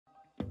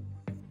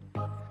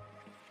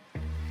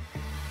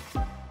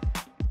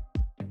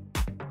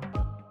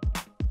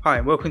Hi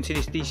and welcome to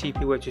this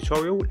DCP web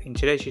tutorial. In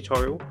today's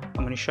tutorial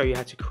I'm going to show you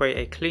how to create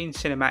a clean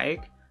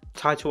cinematic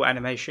title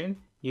animation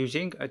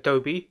using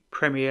Adobe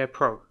Premiere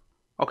Pro.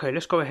 Okay,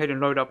 let's go ahead and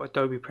load up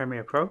Adobe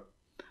Premiere Pro.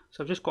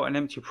 So I've just got an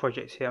empty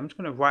project here. I'm just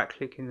going to right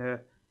click in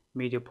the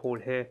media pool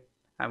here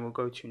and we'll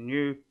go to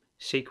new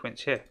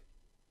sequence here.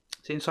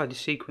 So inside the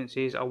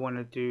sequences I want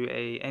to do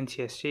a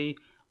NTSC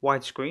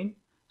widescreen.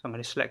 So I'm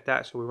going to select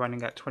that, so we're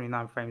running at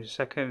 29 frames a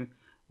second,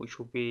 which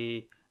will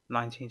be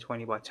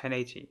 1920 by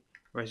 1080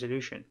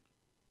 resolution.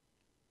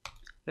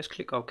 Let's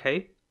click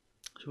OK.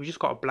 So we just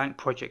got a blank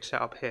project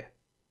set up here.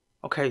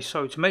 Okay,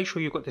 so to make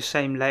sure you've got the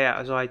same layout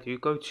as I do,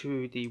 go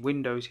to the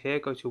Windows here,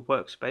 go to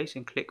Workspace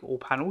and click All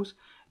Panels,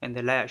 and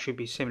the layout should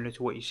be similar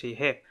to what you see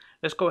here.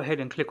 Let's go ahead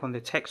and click on the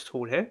text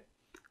tool here,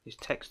 this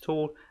text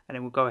tool, and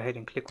then we'll go ahead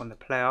and click on the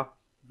player,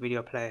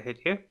 video player head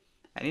here.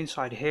 And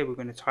inside here we're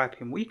going to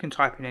type in, well, you can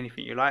type in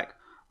anything you like.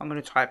 I'm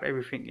going to type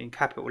everything in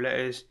capital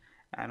letters,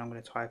 and I'm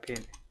going to type in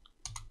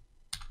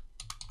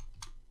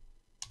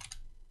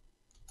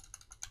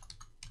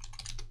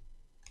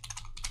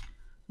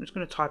I'm just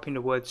going to type in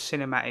the word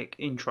cinematic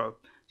intro.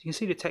 So you can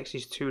see the text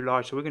is too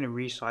large, so we're going to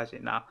resize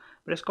it now.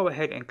 But let's go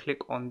ahead and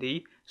click on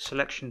the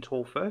selection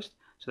tool first,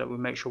 so that we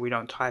make sure we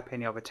don't type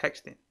any other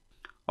text in.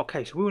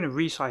 Okay, so we want to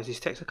resize this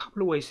text. A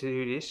couple of ways to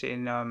do this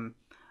in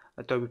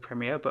Adobe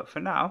Premiere, but for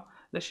now,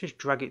 let's just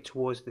drag it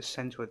towards the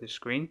center of the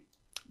screen.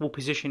 We'll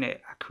position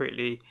it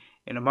accurately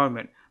in a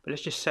moment, but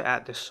let's just set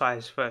out the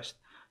size first.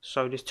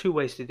 So there's two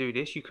ways to do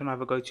this. You can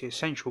either go to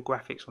Essential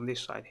Graphics on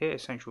this side here,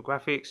 Essential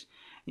Graphics.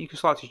 You can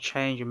start to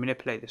change and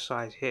manipulate the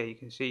size here. You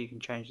can see you can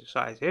change the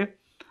size here.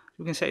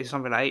 We can set it to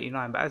something like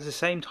 89, but at the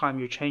same time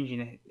you're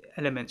changing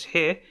elements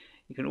here,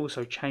 you can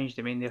also change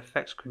them in the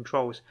effects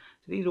controls.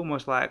 So these are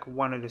almost like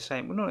one of the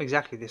same, well, not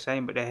exactly the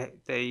same, but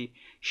they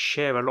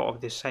share a lot of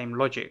the same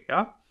logic,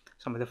 yeah?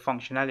 Some of the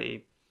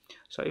functionality.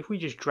 So if we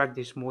just drag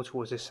this more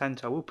towards the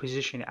center, we'll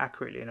position it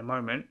accurately in a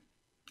moment.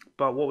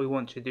 But what we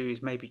want to do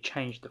is maybe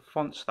change the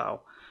font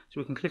style. So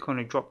we can click on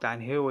the drop down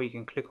here, or you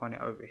can click on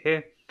it over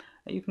here.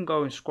 And you can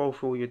go and scroll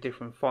through all your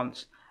different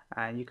fonts,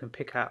 and you can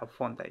pick out a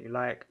font that you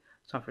like,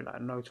 something like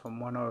Noton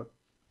Mono,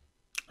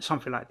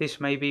 something like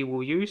this maybe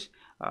we'll use,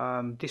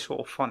 this sort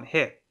of font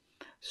here.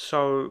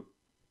 So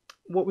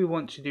what we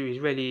want to do is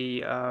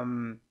really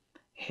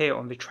here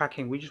on the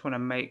tracking, we just want to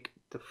make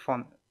the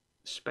font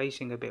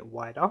spacing a bit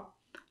wider.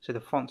 So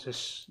the fonts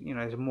is,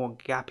 there's more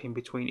gap in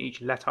between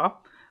each letter,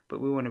 but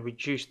we want to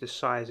reduce the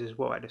size as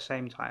well at the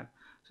same time.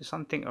 So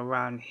something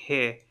around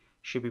here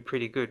should be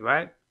pretty good,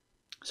 right?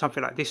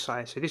 Something like this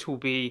size. So this will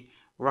be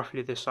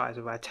roughly the size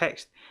of our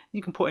text.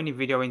 You can put any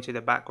video into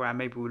the background.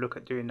 Maybe we'll look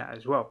at doing that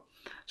as well.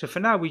 So for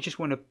now, we just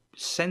want to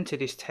center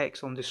this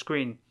text on the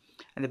screen.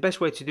 And the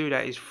best way to do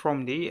that is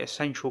from the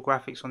Essential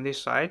Graphics on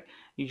this side.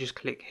 You just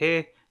click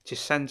here to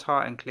center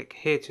and click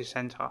here to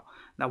center.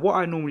 Now what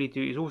I normally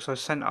do is also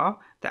center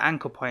the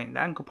anchor point. The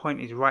anchor point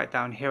is right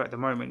down here at the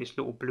moment, this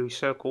little blue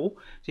circle.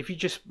 So if you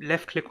just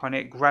left click on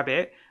it, grab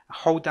it,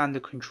 hold down the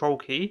control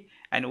key,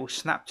 and it will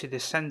snap to the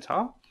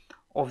center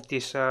of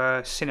this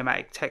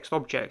cinematic text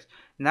object.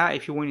 Now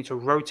if you wanted to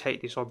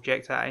rotate this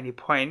object at any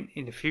point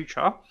in the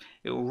future,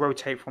 it will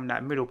rotate from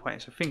that middle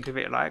point. So think of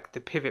it like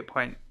the pivot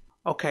point.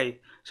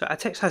 Okay, so our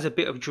text has a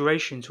bit of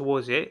duration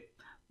towards it,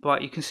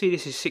 but you can see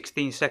this is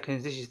 16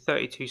 seconds, this is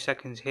 32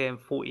 seconds here, and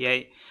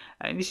 48,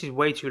 and this is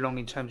way too long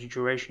in terms of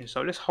duration.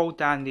 So let's hold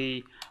down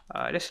the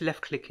let's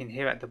left click in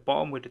here at the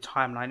bottom where the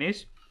timeline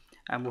is,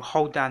 and we'll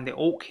hold down the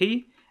Alt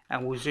key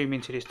and we'll zoom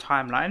into this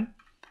timeline.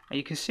 And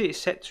you can see it's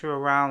set to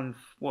around,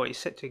 well, it's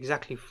set to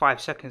exactly 5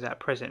 seconds at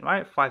present,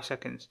 right? 5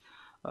 seconds.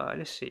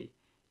 Let's see.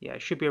 Yeah,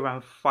 it should be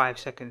around 5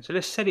 seconds. So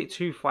let's set it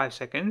to 5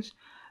 seconds.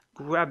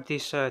 Grab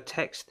this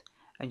text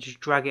and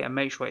just drag it and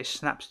make sure it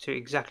snaps to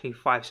exactly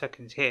 5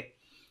 seconds here.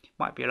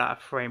 Might be like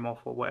a frame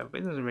off or whatever,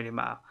 but it doesn't really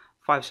matter.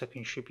 5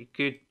 seconds should be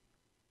good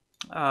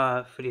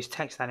for this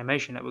text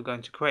animation that we're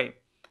going to create.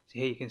 So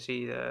here you can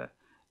see the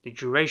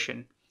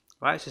duration,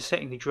 right? So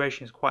setting the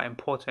duration is quite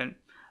important.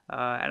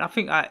 And I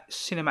think at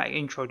cinematic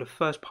intro, the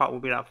first part will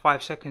be like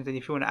 5 seconds, and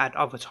if you want to add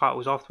other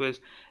titles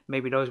afterwards,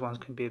 maybe those ones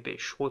can be a bit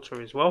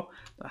shorter as well.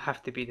 They don't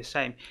have to be the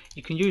same.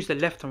 You can use the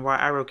left and right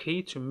arrow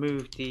key to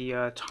move the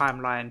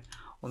timeline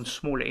on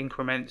smaller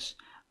increments.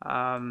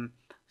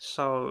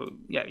 So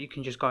yeah, you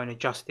can just go and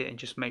adjust it and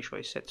just make sure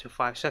it's set to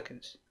 5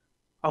 seconds.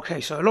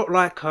 Okay, so a lot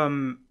like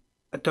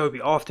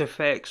Adobe After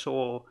Effects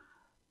or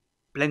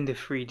Blender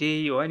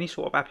 3D or any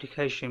sort of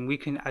application, we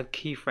can add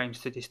keyframes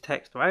to this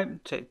text,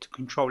 right, to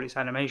control its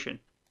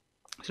animation.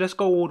 So let's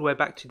go all the way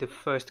back to the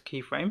first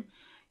keyframe.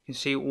 You can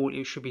see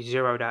it should be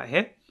zeroed out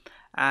here,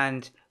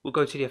 and we'll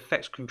go to the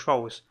effects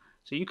controls.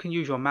 So you can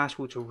use your mouse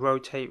wheel to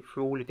rotate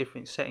through all the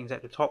different settings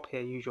at the top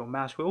here. Use your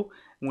mouse wheel.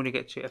 We want to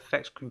get to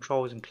effects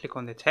controls and click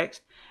on the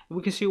text, and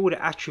we can see all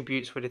the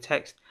attributes for the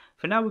text.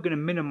 For now, we're going to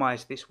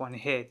minimize this one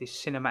here,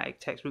 this cinematic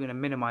text. We're going to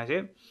minimize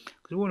it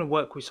because we want to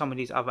work with some of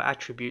these other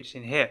attributes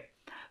in here.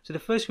 So the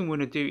first thing we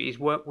want to do is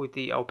work with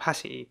the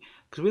opacity,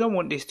 because we don't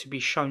want this to be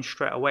shown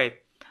straight away.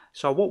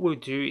 So what we'll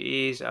do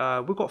is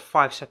we've got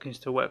 5 seconds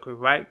to work with,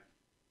 right?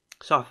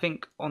 So I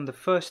think on the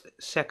first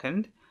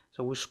second,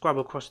 so we'll scrub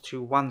across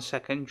to 1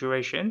 second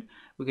duration,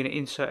 we're going to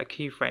insert a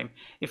keyframe.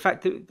 In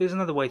fact, there's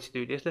another way to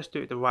do this. Let's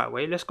do it the right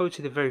way. Let's go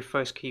to the very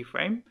first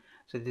keyframe,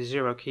 so the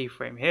 0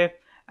 keyframe here,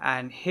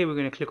 and here we're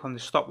going to click on the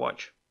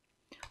stopwatch.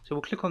 So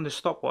we'll click on the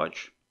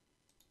stopwatch,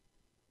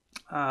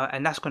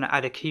 and that's going to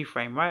add a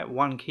keyframe, right?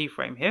 One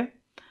keyframe here.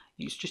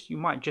 You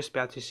might just be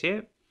able to see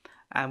it,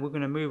 and we're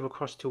going to move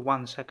across to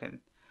 1 second.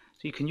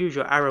 So you can use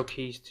your arrow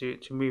keys to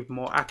move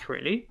more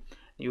accurately.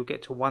 You'll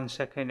get to 1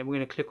 second, and we're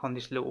going to click on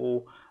this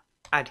little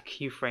add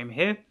keyframe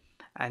here,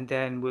 and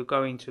then we're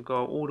going to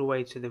go all the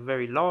way to the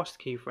very last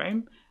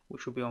keyframe,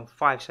 which will be on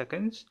 5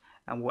 seconds,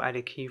 and we'll add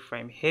a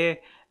keyframe here,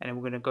 and then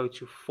we're going to go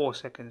to 4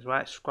 seconds,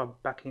 right? Scrub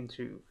back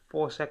into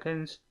 4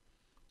 seconds,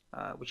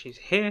 which is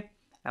here,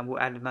 and we'll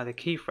add another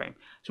keyframe.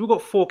 So we've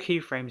got 4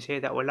 keyframes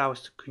here that will allow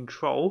us to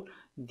control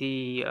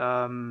the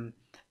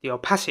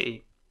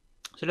opacity.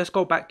 So let's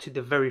go back to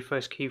the very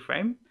first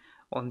keyframe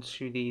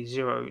onto the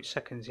 0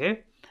 seconds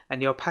here,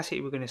 and the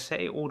opacity we're going to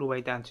set it all the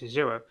way down to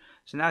 0.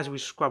 So now as we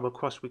scrub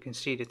across, we can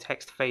see the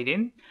text fade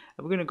in, and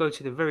we're going to go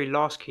to the very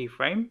last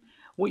keyframe.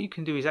 What you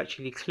can do is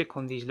actually click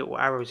on these little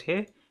arrows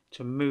here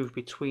to move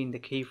between the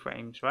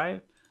keyframes,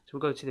 right? So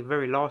we'll go to the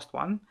very last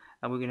one,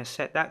 and we're going to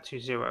set that to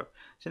 0.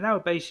 So now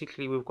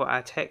basically we've got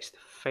our text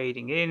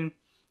fading in,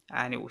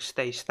 and it will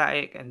stay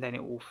static, and then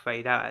it will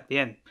fade out at the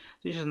end.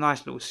 So it's just a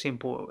nice little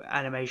simple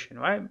animation,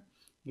 right?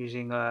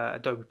 Using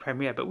Adobe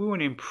Premiere, but we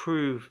want to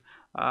improve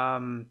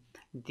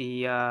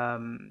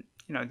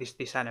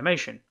this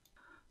animation.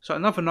 So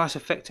another nice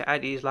effect to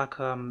add is like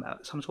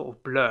some sort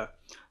of blur.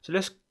 So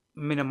let's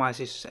minimize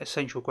this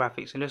essential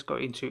graphics, and let's go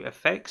into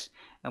effects,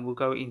 and we'll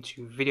go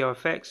into video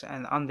effects,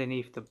 and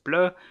underneath the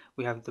blur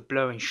we have the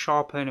blur and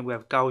sharpen, and we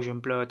have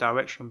Gaussian blur,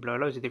 direction blur,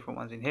 loads of different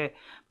ones in here.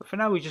 But for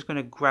now we're just going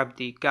to grab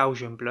the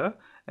Gaussian blur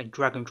and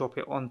drag and drop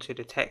it onto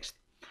the text.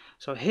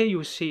 So here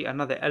you'll see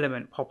another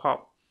element pop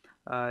up,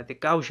 the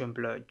Gaussian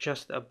blur,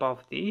 just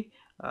above the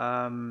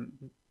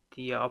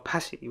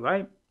opacity,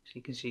 right? So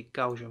you can see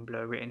Gaussian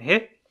blur written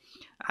here,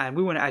 and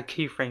we want to add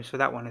keyframes for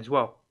that one as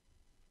well.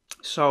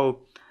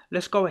 So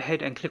let's go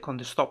ahead and click on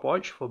the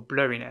stopwatch for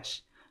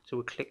blurriness. So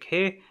we'll click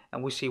here,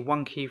 and we'll see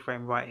one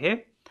keyframe right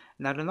here.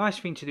 Now the nice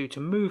thing to do to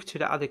move to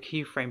the other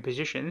keyframe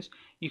positions,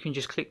 you can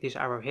just click this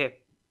arrow here,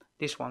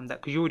 this one,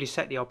 that because you already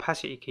set the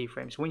opacity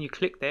keyframe. So when you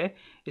click there,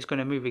 it's going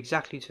to move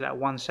exactly to that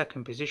 1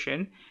 second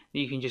position.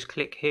 You can just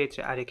click here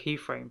to add a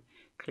keyframe.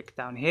 Click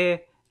down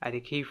here, add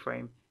a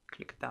keyframe.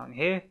 Click down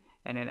here,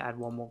 and then add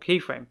one more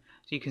keyframe.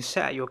 So you can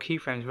set out your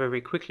keyframes very,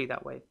 very quickly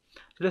that way.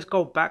 So let's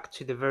go back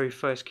to the very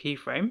first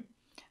keyframe,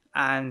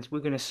 and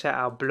we're going to set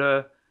our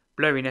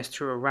blurriness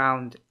to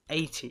around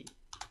 80.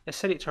 Let's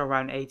set it to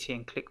around 80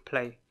 and click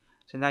play.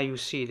 So now you'll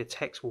see the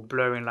text will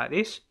blur in like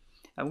this.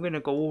 And we're going to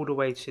go all the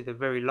way to the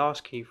very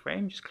last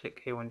keyframe. Just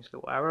click here on this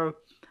little arrow,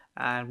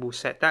 and we'll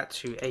set that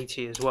to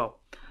 80 as well.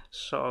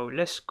 So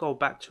let's go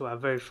back to our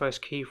very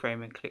first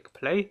keyframe and click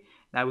play.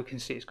 Now we can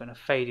see it's going to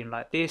fade in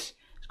like this.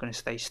 It's going to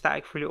stay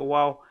static for a little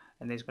while,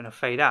 and then it's going to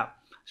fade out.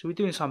 So we're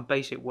doing some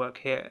basic work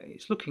here.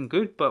 It's looking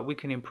good, but we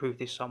can improve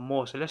this some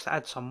more. So let's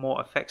add some more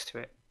effects to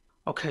it.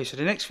 Okay, so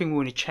the next thing we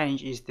want to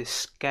change is the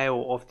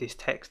scale of this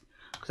text,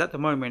 because at the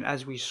moment,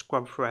 as we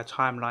scrub through our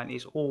timeline,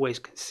 it's always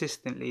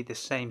consistently the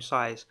same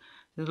size.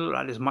 It doesn't look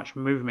like there's much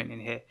movement in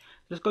here.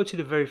 Let's go to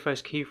the very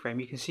first keyframe.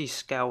 You can see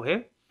scale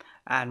here,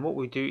 and what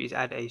we do is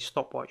add a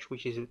stopwatch,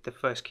 which is the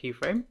first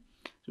keyframe.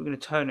 So we're going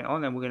to turn it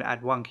on, and we're going to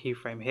add one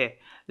keyframe here.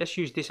 Let's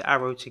use this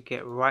arrow to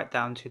get right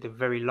down to the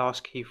very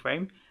last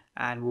keyframe,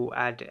 and we'll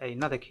add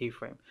another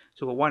keyframe.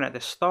 So we've got one at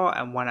the start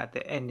and one at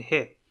the end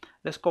here.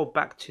 Let's go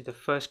back to the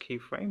first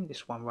keyframe,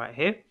 this one right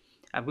here,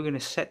 and we're going to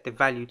set the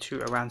value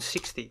to around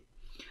 60.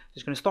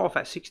 It's going to start off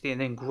at 60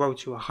 and then grow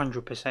to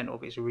 100%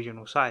 of its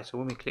original size. So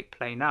when we click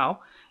play now,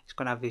 it's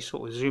going to have this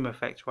sort of zoom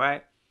effect,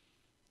 right?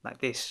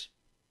 Like this.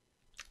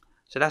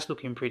 So that's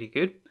looking pretty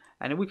good.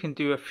 And then we can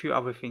do a few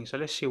other things. So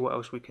let's see what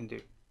else we can do.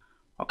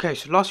 Okay,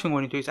 so the last thing we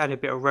want to do is add a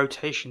bit of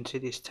rotation to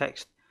this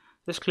text.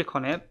 Let's click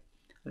on it.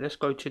 Let's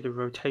go to the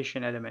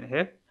rotation element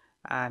here,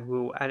 and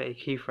we'll add a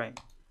keyframe.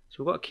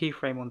 So we've got a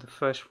keyframe on the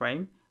first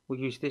frame. We'll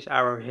use this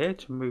arrow here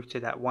to move to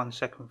that 1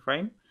 second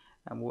frame,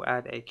 and we'll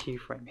add a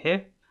keyframe here,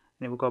 and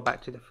then we'll go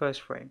back to the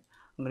first frame.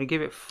 I'm going to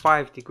give it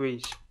 5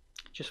 degrees,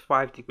 just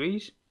 5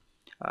 degrees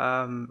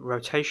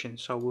rotation.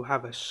 So we'll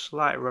have a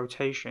slight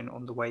rotation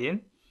on the way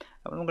in.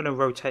 I'm not going to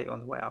rotate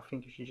on the way out. I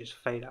think it should just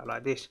fade out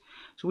like this.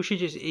 So we should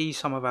just ease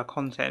some of our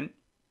content,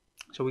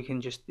 so we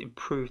can just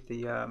improve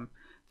the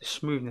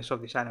smoothness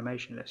of this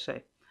animation, let's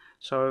say.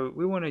 So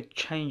we want to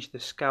change the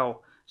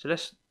scale. So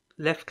let's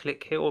left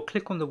click here, or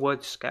click on the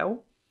word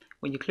scale.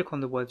 When you click on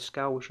the word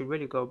scale, we should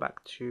really go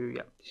back to,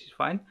 yeah, this is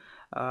fine.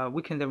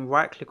 We can then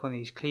right click on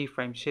these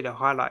keyframes. See they're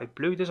highlighted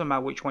blue. It doesn't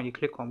matter which one you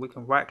click on. We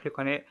can right click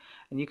on it,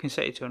 and you can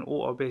set it to an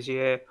auto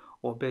Bezier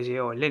or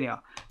Bezier or linear.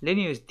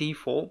 Linear is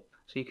default,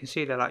 so you can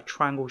see they're like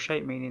triangle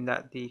shape, meaning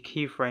that the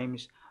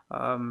keyframes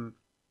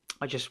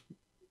are just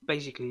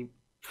basically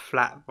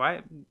flat,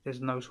 right? There's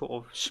no sort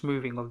of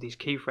smoothing of these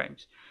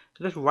keyframes.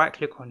 So let's right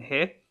click on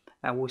here,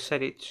 and we'll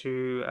set it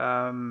to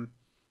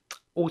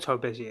auto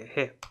bezier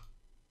here.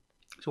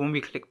 So when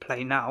we click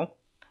play now,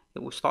 it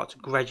will start to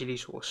gradually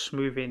sort of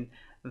smooth in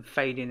and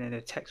fade in, and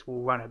the text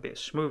will run a bit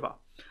smoother.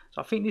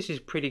 So I think this is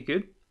pretty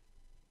good.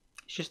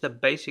 It's just a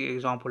basic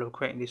example of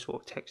creating this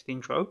sort of text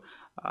intro.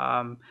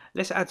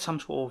 Let's add some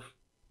sort of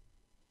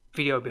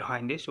video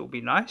behind this. It will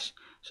be nice.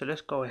 So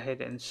let's go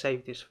ahead and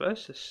save this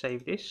first. Let's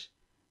save this.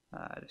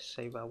 Let's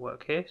save our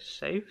work here.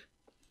 Save.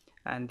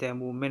 And then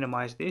we'll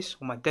minimize this.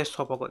 On my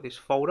desktop I've got this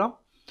folder,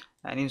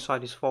 and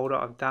inside this folder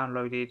I've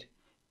downloaded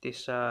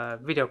this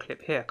video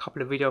clip here, a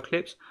couple of video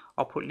clips.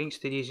 I'll put links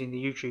to these in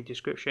the YouTube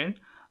description,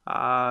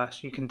 so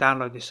you can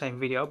download the same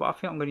video, but I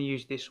think I'm going to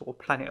use this sort of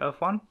Planet Earth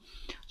one.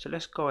 So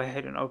let's go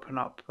ahead and open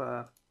up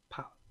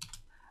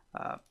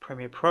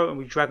Premiere Pro, and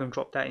we drag and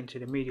drop that into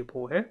the media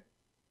pool here.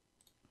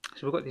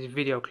 So we've got this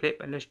video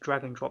clip, and let's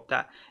drag and drop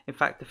that. In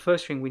fact, the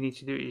first thing we need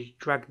to do is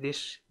drag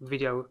this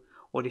video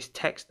or this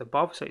text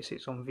above, so it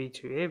sits on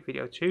V2 here,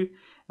 video 2,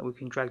 and we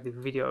can drag the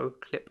video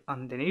clip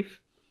underneath,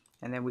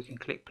 and then we can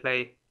click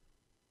play,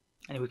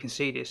 and we can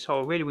see this.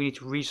 So really we need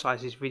to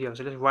resize this video,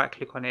 so let's right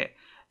click on it,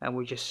 and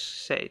we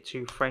just set it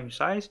to frame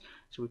size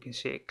so we can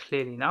see it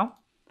clearly now,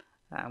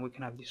 and we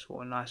can have this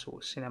sort of nice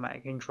sort of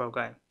cinematic intro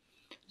going.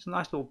 It's a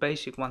nice little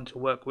basic one to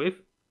work with.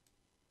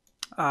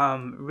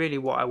 Really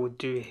what I would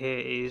do here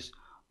is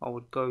I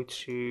would go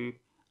to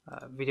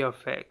video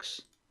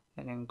effects,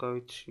 and then go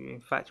to,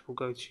 in fact we'll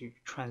go to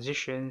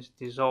transitions,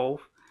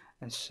 dissolve,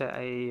 and set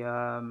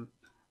a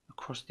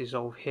cross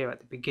dissolve here at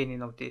the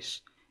beginning of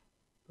this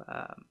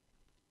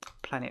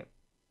planet,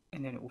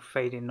 and then it will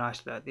fade in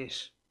nicely like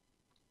this.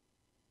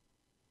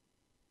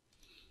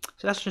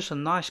 So that's just a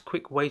nice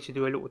quick way to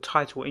do a little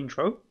title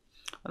intro.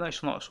 I know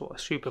it's not sort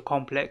of super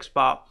complex,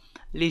 but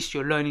at least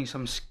you're learning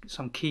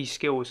some key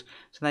skills.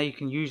 So now you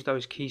can use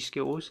those key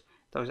skills,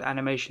 those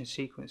animation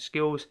sequence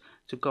skills,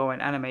 to go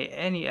and animate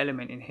any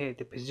element in here,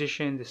 the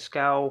position, the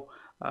scale,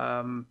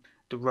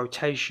 the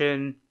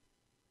rotation.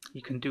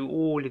 You can do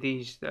all of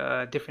these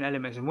different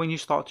elements, and when you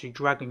start to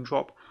drag and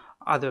drop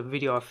other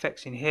video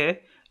effects in here,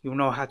 you'll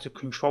know how to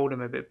control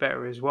them a bit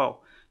better as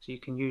well. So you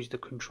can use the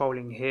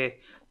controlling here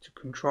to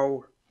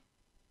control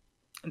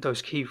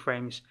those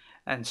keyframes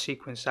and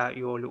sequence out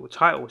your little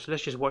title. So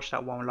let's just watch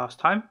that one last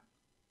time.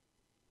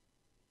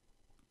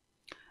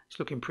 It's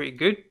looking pretty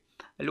good.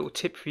 A little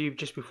tip for you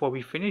just before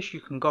we finish: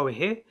 you can go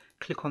here,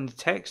 click on the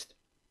text,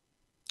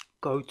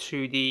 go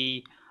to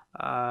the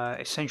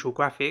essential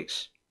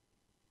graphics,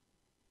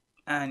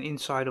 and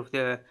inside of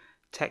the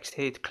text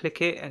here,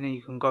 click it, and then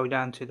you can go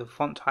down to the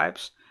font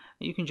types.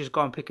 You can just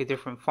go and pick a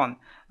different font.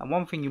 And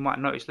one thing you might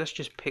notice, let's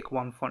just pick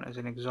one font as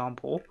an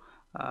example.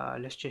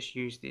 Let's just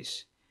use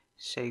this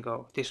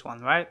Sego, this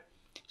one, right?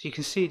 So you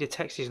can see the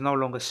text is no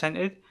longer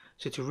centered.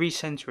 So to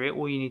recenter it,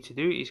 all you need to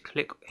do is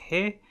click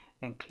here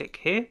and click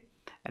here,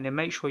 and then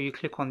make sure you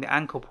click on the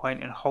anchor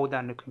point and hold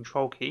down the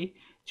control key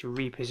to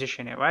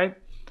reposition it, right?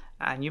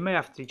 And you may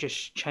have to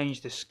just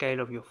change the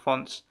scale of your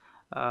fonts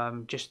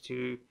just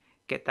to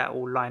get that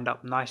all lined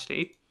up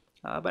nicely,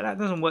 but that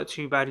doesn't work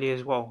too badly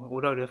as well.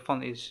 Although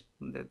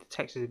the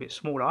text is a bit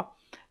smaller,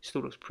 it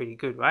still looks pretty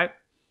good, right?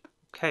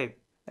 Okay,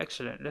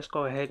 excellent. Let's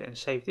go ahead and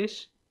save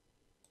this.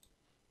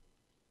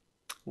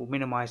 We'll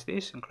minimize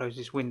this and close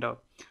this window.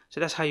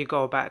 So that's how you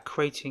go about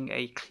creating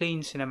a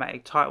clean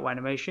cinematic title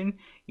animation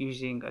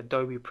using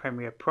Adobe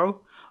Premiere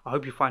Pro. I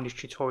hope you find this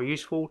tutorial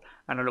useful,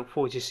 and I look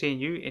forward to seeing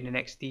you in the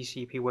next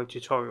DCP web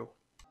tutorial.